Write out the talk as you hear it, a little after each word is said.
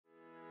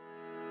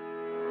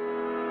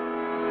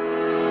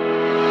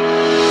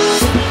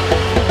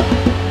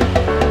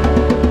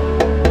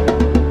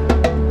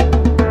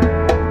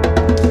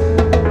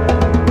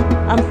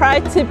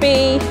to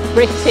be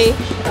British,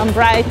 I'm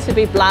proud to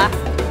be black.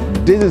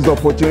 This is the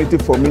opportunity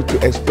for me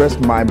to express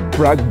my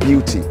black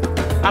beauty.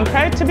 I'm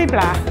proud to be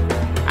black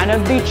and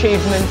of the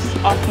achievements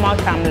of my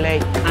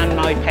family and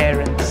my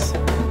parents.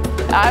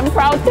 I'm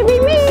proud to be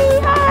me,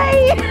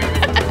 hi!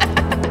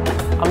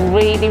 I'm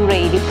really,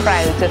 really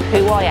proud of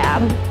who I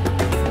am,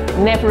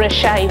 never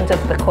ashamed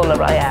of the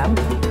colour I am.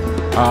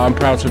 I'm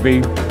proud to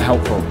be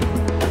helpful.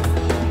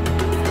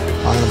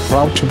 I am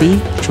proud to be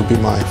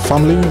my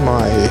family,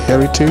 my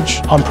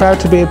heritage. I'm proud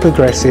to be a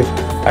progressive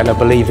and I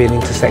believe in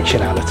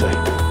intersectionality.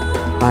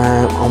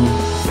 I'm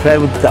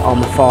proud that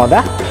I'm a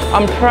father.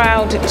 I'm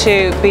proud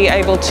to be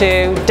able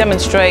to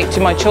demonstrate to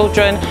my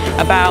children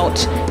about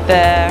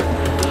their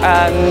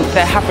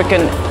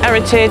African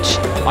heritage.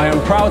 I am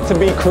proud to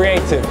be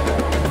creative.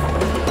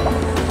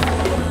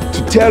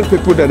 To tell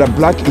people that a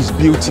black is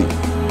beauty,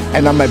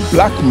 and I'm a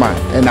black man,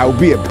 and I'll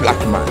be a black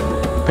man.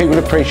 People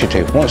are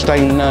appreciative once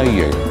they know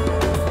you,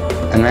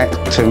 and that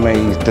to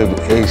me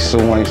is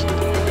almost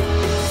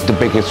the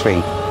biggest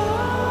thing.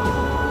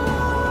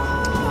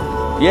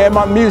 Yeah,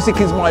 my music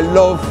is my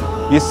love,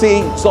 you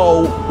see,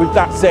 so with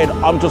that said,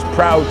 I'm just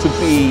proud to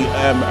be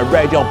a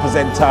radio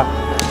presenter.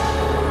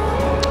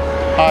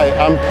 Hi,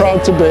 I'm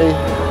proud to be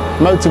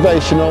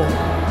motivational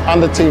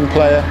and a team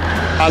player,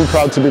 and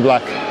proud to be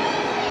black.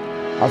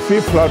 I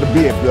feel proud to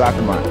be a black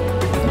man.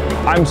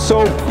 I'm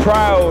so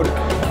proud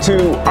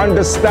to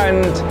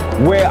understand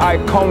where I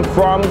come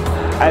from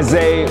as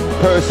a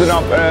person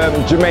of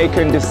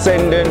Jamaican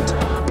descendant.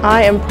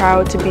 I am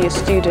proud to be a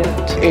student.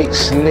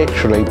 It's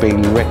literally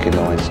been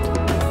recognised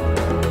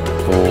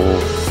for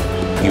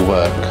your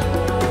work.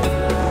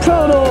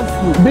 Proud of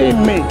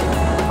being me.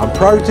 I'm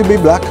proud to be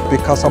black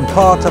because I'm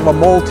part of a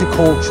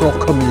multicultural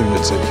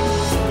community.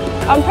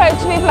 I'm proud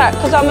to be black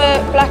because I'm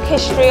a black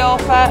history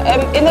author.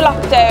 In the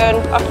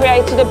lockdown, I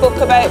created a book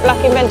about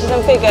black inventors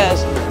and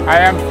figures. I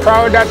am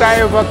proud that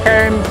I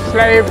overcame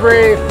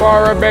slavery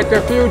for a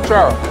better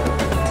future.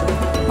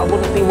 I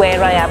wouldn't be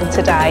where I am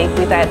today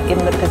without in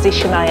the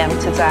position I am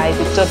today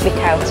with Dudley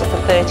Council for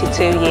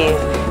 32 years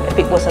if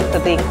it wasn't for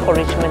the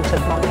encouragement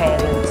of my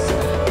parents.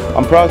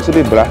 I'm proud to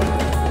be black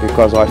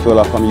because I feel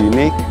like I'm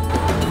unique.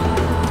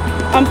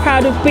 I'm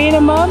proud of being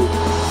a mum,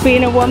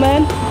 being a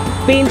woman,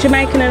 being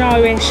Jamaican and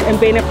Irish and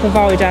being a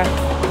provider.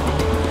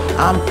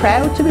 I'm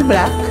proud to be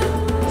black.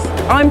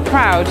 I'm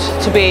proud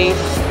to be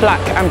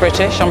black and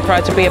British. I'm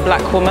proud to be a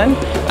black woman,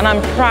 and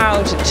I'm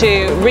proud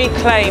to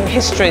reclaim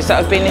histories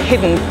that have been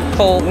hidden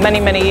for many,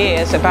 many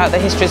years about the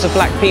histories of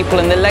black people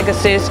and the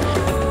legacies.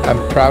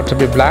 I'm proud to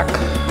be black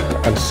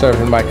and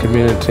serving my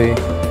community.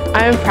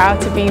 I am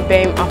proud to be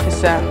BAME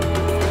officer.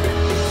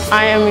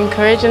 I am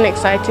encouraged and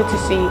excited to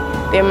see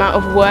the amount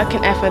of work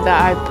and effort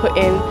that I put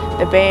in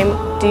the BAME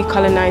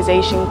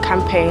decolonisation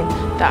campaign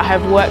that I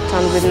have worked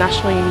on with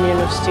National Union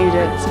of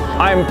Students.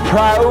 I'm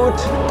proud,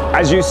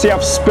 as you see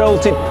I've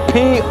spelt it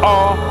P-R-O-A-D,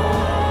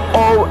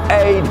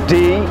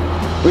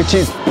 which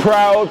is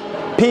proud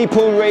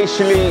people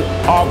racially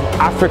of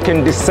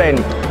African descent.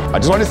 I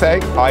just want to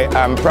say I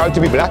am proud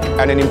to be black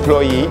and an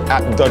employee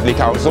at Dudley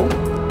Council.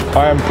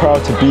 I am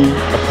proud to be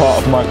a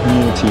part of my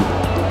community.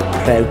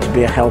 Proud to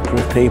be a helper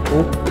of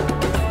people.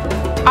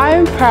 I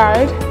am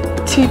proud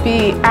to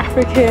be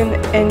African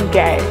and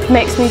gay.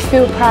 Makes me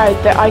feel proud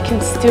that I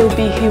can still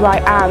be who I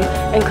am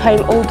and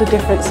claim all the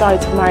different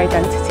sides of my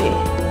identity.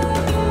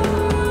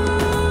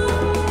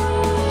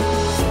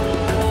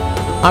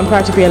 I'm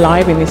proud to be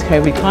alive in this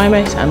COVID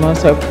climate. I'm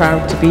also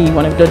proud to be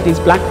one of Dudley's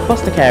black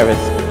foster carers.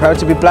 Proud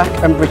to be black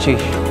and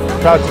British.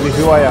 Proud to be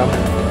who I am.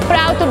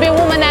 Proud to be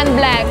woman and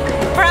black.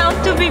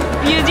 Proud to be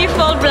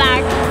beautiful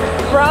black.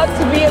 Proud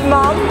to be a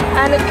mom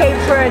and a Cape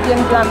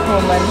Verdean black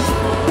woman.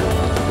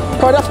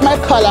 Proud of my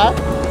colour.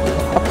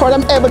 I'm proud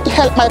I'm able to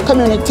help my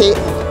community.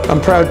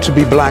 I'm proud to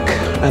be black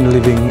and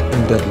living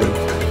in Dudley.